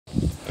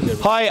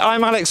Hi,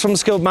 I'm Alex from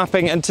Skilled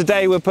Mapping, and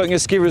today we're putting a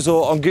ski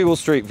resort on Google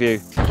Street View.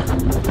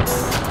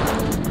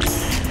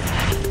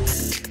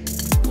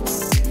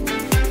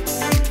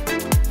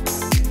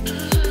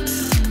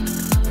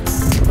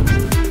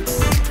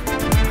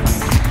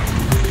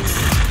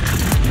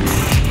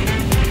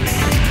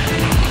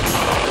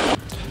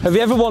 Have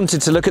you ever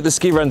wanted to look at the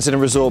ski runs in a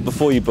resort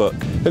before you book?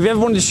 Have you ever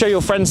wanted to show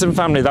your friends and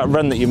family that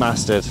run that you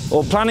mastered?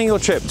 Or planning your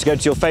trip to go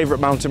to your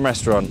favourite mountain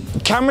restaurant?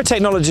 Camera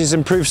technology has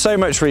improved so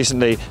much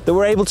recently that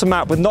we're able to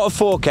map with not a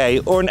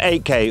 4K or an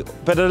 8K,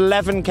 but an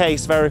 11K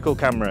spherical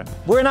camera.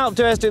 We're in Alpe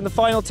D'Huez doing the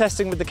final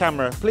testing with the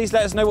camera. Please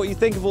let us know what you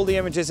think of all the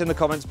images in the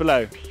comments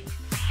below.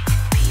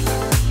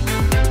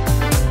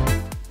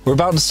 We're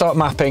about to start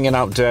mapping in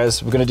Alpe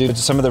D'Huez. We're going to do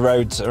some of the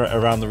roads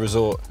around the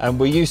resort. And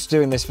we're used to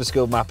doing this for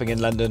skilled mapping in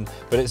London,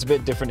 but it's a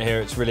bit different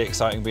here. It's really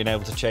exciting being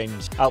able to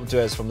change Alpe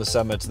D'Huez from the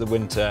summer to the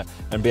winter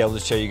and be able to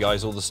show you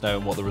guys all the snow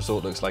and what the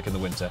resort looks like in the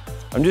winter.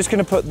 I'm just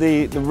going to put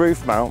the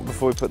roof mount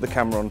before we put the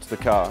camera onto the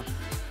car.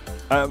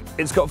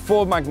 It's got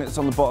 4 magnets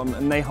on the bottom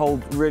and they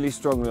hold really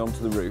strongly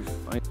onto the roof.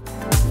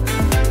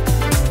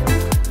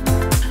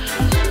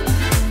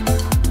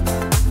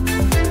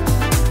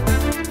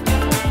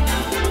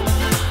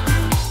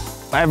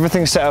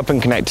 Everything's set up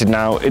and connected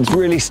now. It's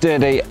really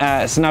sturdy,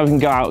 so now we can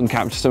go out and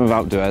capture some of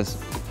Alpe D'Huez.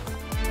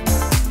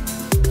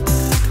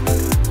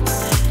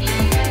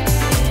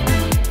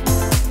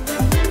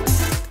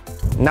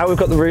 Now we've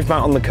got the roof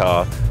mount on the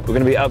car, we're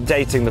going to be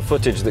updating the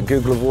footage that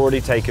Google have already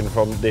taken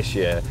from this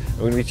year.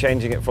 We're going to be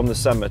changing it from the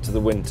summer to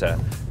the winter.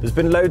 There's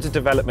been loads of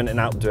development in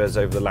Alpe D'Huez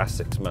over the last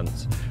 6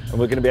 months, and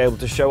we're going to be able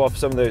to show off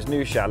some of those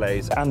new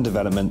chalets and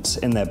developments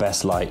in their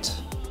best light.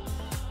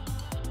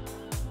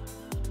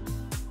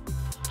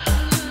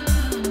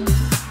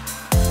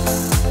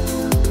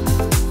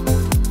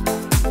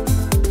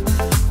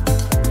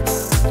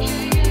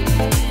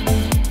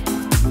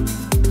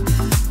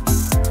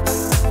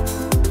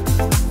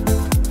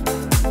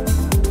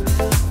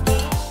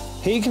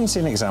 Here you can see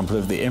an example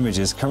of the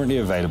images currently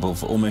available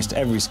for almost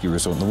every ski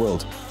resort in the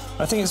world.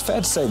 I think it's fair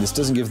to say this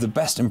doesn't give the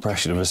best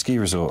impression of a ski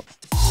resort.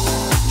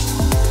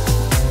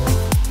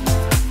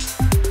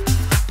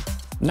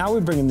 Now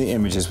we're bringing the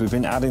images we've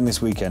been adding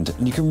this weekend,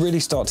 and you can really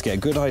start to get a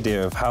good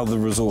idea of how the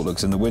resort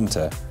looks in the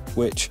winter,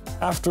 which,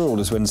 after all,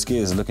 is when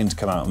skiers are looking to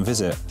come out and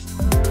visit.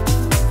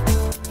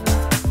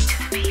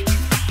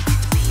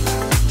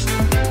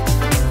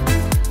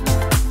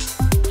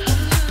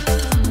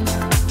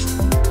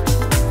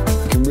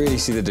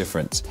 See the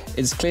difference.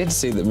 It's clear to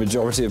see that the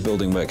majority of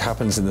building work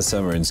happens in the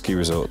summer in ski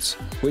resorts.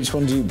 Which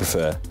one do you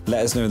prefer?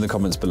 Let us know in the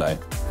comments below.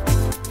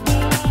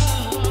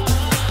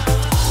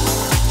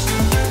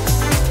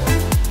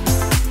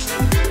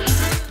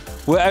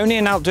 We're only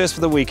in Alpe D'Huez for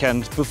the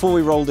weekend before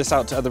we roll this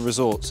out to other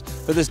resorts,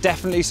 but there's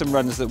definitely some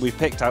runs that we've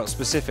picked out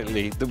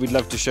specifically that we'd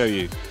love to show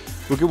you.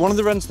 One of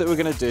the runs that we're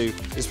going to do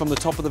is from the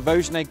top of the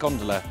Vosges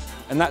gondola,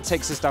 and that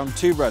takes us down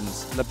 2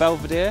 runs, La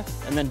Belvedere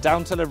and then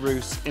down to La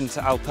Rousse into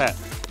Alpette.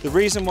 The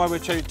reason why we're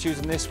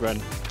choosing this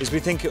run is we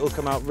think it will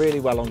come out really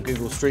well on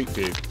Google Street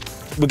View.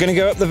 We're going to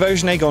go up the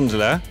Vosges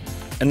gondola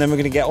and then we're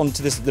going to get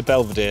onto the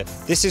Belvedere.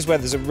 This is where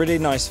there's a really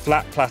nice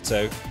flat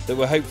plateau that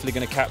we're hopefully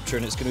going to capture,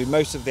 and it's going to be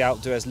most of the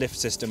Alpe D'Huez lift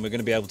system we're going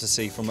to be able to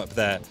see from up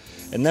there.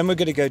 And then we're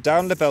going to go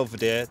down La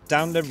Belvedere,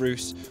 down La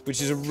Rousse,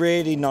 which is a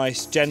really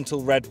nice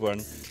gentle red run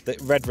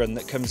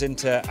that comes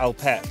into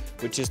Alpette,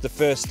 which is the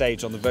first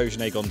stage on the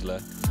Vosges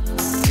gondola.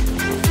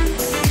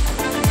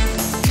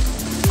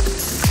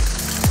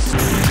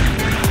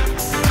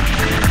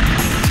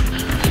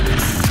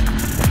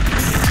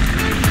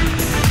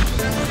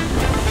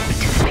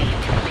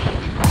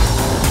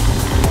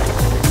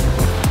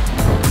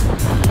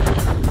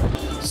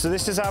 So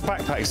this is our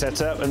backpack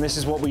setup, and this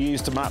is what we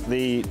use to map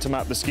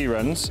the ski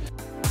runs.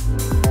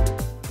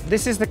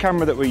 This is the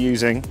camera that we're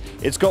using.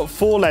 It's got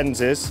 4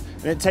 lenses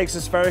and it takes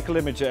a spherical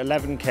image at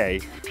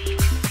 11K.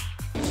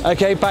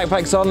 Okay,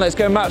 backpack's on, let's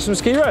go and map some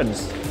ski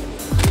runs.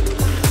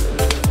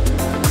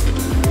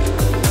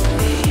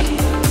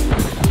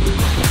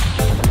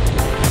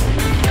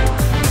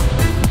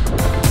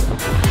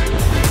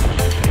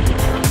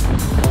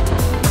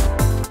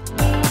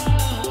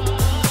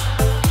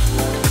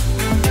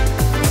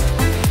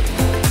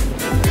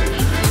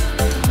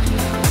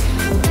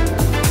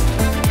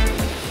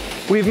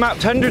 We've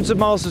mapped hundreds of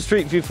miles of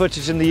street view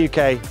footage in the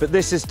UK, but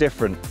this is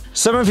different.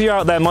 Some of you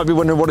out there might be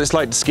wondering what it's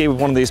like to ski with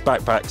one of these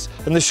backpacks,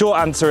 and the short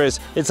answer is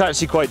it's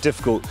actually quite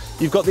difficult.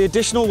 You've got the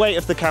additional weight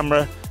of the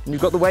camera, and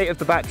you've got the weight of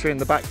the battery in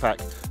the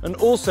backpack. And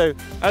also,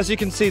 as you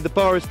can see, the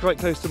bar is quite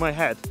close to my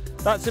head.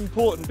 That's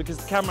important because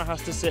the camera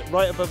has to sit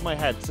right above my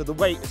head, so the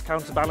weight is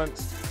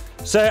counterbalanced.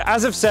 So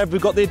as I've said,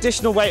 we've got the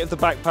additional weight of the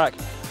backpack.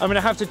 I'm going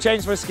to have to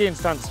change my skiing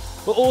stance,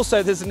 but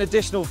also there's an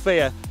additional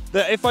fear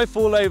that if I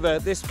fall over,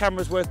 this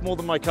camera's worth more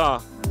than my car.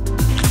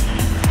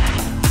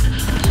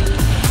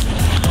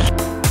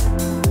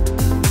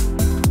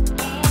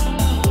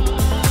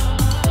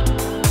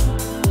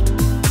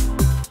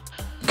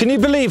 Can you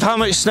believe how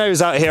much snow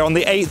is out here on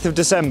the 8th of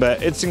December?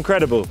 It's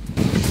incredible.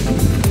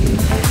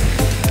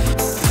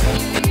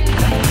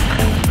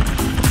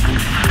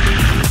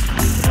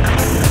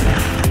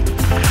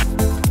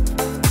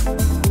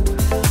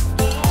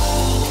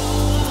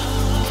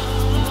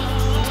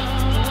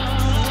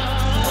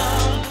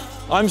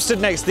 I'm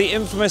stood next to the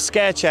infamous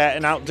scare chair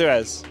in Alpe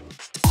D'Huez.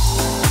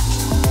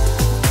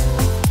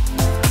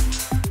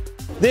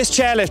 This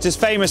chairlift is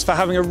famous for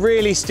having a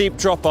really steep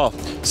drop off.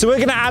 So we're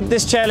gonna add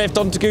this chairlift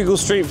onto Google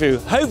Street View.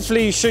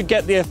 Hopefully you should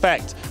get the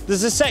effect.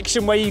 There's a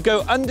section where you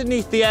go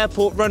underneath the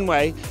airport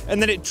runway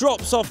and then it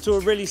drops off to a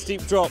really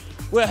steep drop.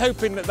 We're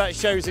hoping that that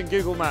shows in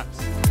Google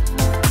Maps.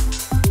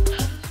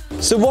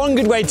 So one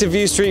good way to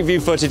view Street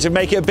View footage and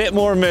make it a bit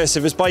more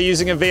immersive is by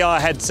using a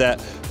VR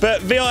headset.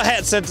 But VR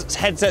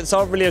headsets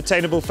aren't really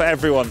obtainable for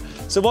everyone.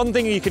 So one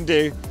thing you can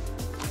do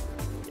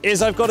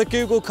is I've got a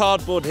Google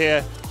Cardboard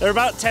here. They're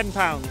about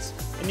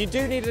 £10. And you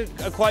do need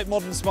a quite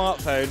modern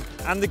smartphone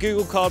and the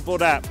Google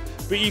Cardboard app,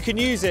 but you can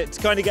use it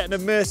to kind of get an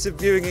immersive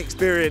viewing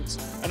experience.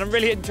 And I'm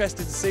really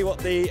interested to see what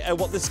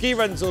the ski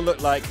runs will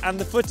look like and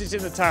the footage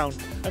in the town,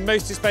 and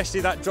most especially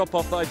that drop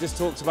off that I just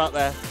talked about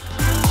there.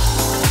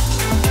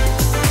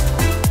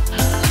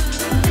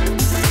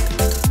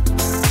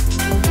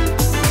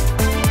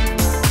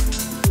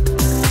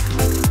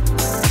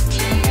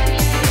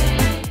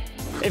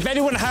 If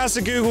anyone has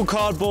a Google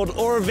Cardboard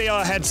or a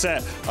VR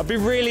headset, I'd be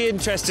really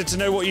interested to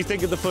know what you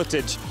think of the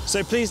footage.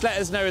 So please let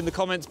us know in the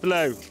comments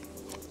below.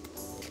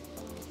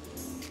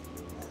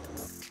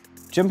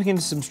 Jumping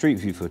into some Street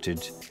View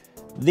footage,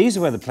 these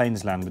are where the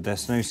planes land with their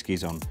snow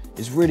skis on.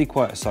 It's really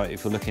quite a sight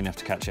if you're lucky enough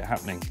to catch it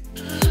happening.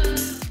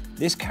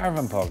 This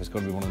caravan park has got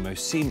to be one of the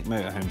most scenic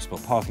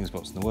motorhome parking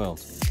spots in the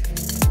world.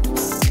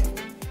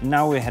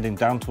 Now we're heading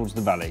down towards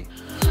the valley.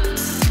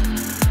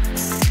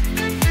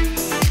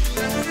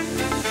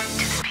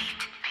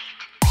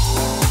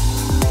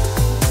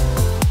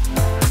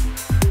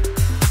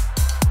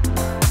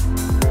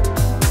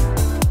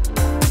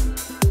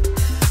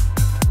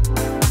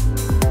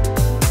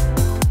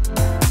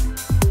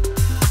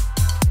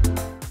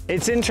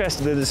 It's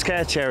interesting that the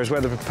scare chair is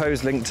where the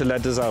proposed link to Les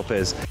Deux Alpes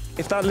is.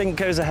 If that link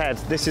goes ahead,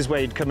 this is where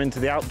you'd come into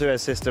the Alpe D'Huez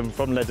system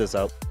from Les Deux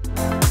Alpes.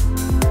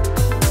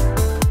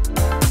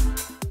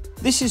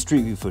 This is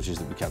Street View footage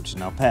that we captured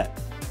in Alpe,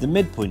 the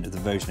midpoint of the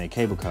Vosges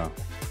cable car.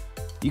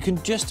 You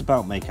can just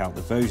about make out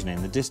the Vosges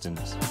in the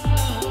distance.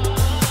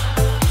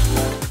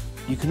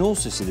 You can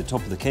also see the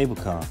top of the cable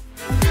car.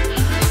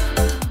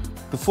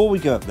 Before we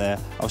go up there,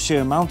 I'll show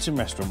you a mountain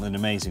restaurant with an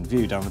amazing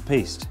view down the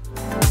piste.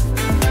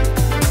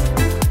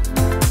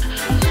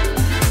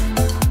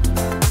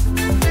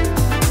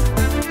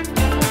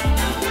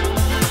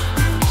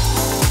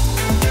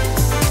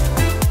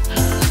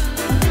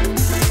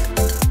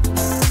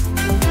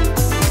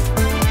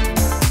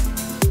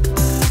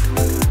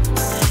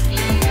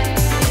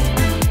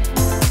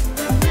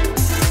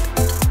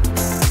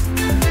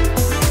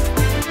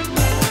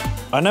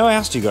 I know I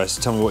asked you guys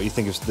to tell me what you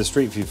think of the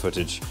Street View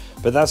footage,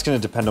 but that's going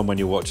to depend on when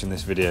you're watching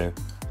this video.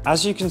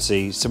 As you can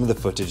see, some of the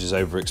footage is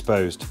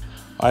overexposed.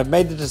 I have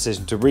made the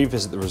decision to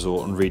revisit the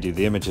resort and redo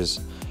the images.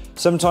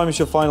 Sometimes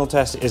your final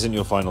test isn't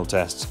your final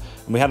test,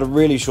 and we had a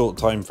really short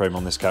time frame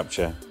on this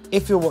capture.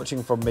 If you're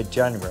watching from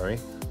mid-January,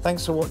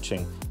 thanks for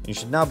watching. You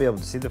should now be able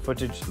to see the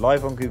footage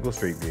live on Google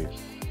Street View.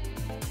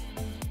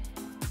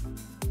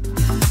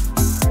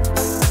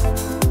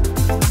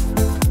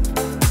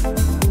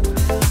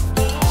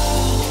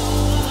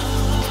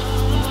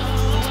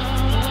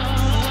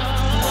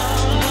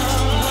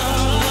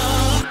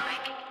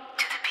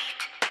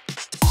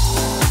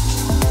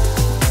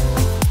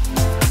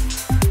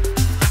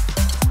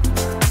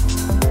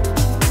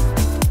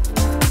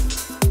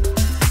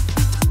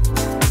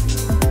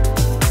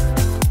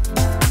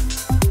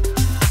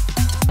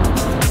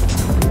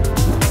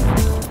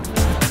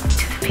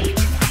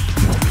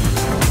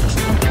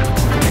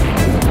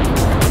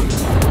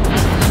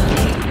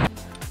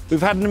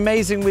 We've had an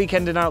amazing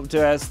weekend in Alpe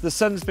D'Huez. The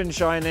sun's been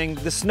shining,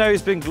 the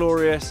snow's been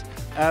glorious,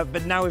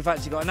 but now we've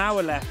actually got an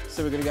hour left,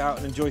 so we're going to go out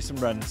and enjoy some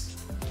runs.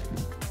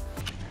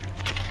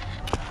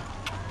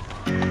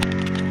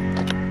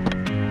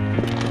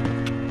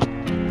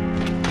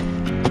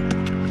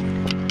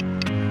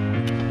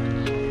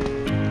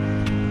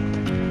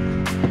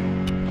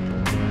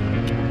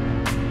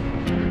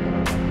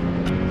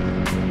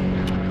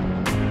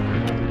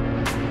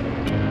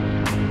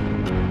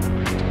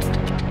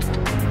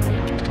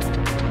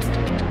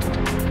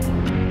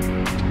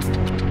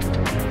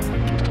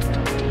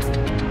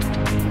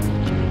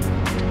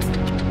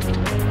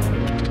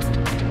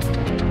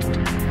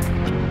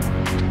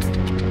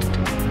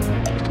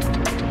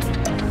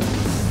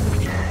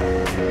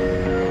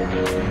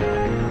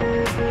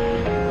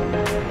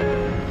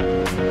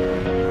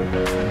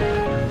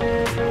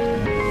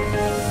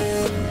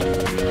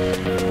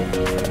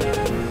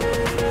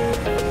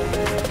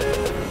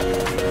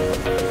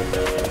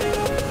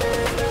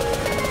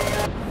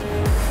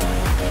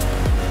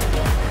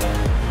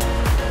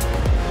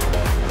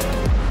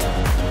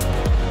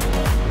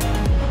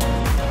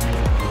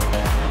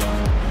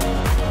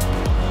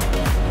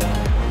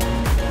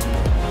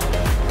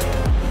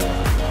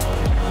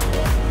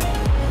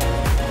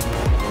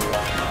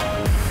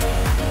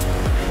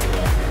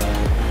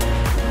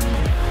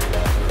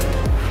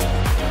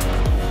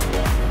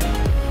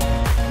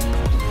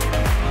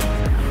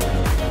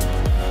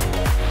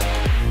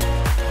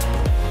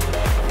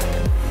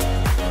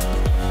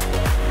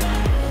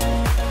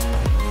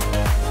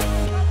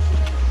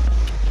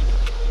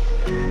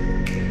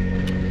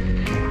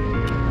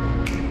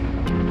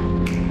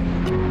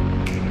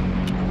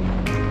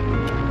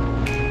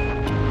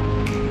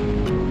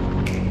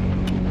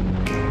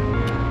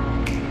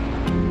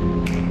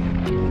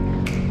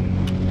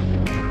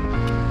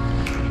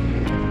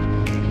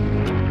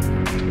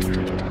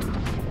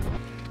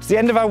 the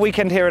end of our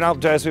weekend here in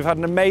Alpe D'Huez. We've had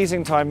an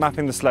amazing time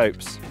mapping the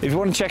slopes. If you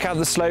want to check out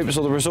the slopes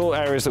or the resort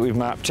areas that we've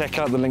mapped, check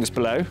out the links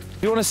below. If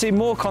you want to see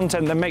more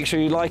content, then make sure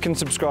you like and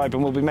subscribe,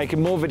 and we'll be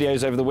making more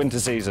videos over the winter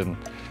season.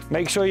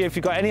 Make sure if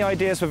you've got any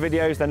ideas for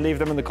videos, then leave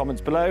them in the comments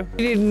below.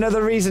 You need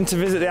another reason to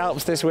visit the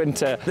Alps this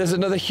winter. There's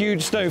another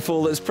huge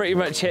snowfall that's pretty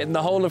much hitting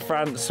the whole of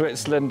France,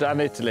 Switzerland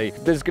and Italy.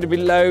 There's going to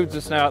be loads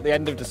of snow at the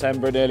end of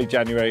December and early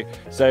January,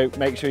 so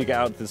make sure you get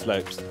out to the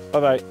slopes. Bye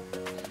bye.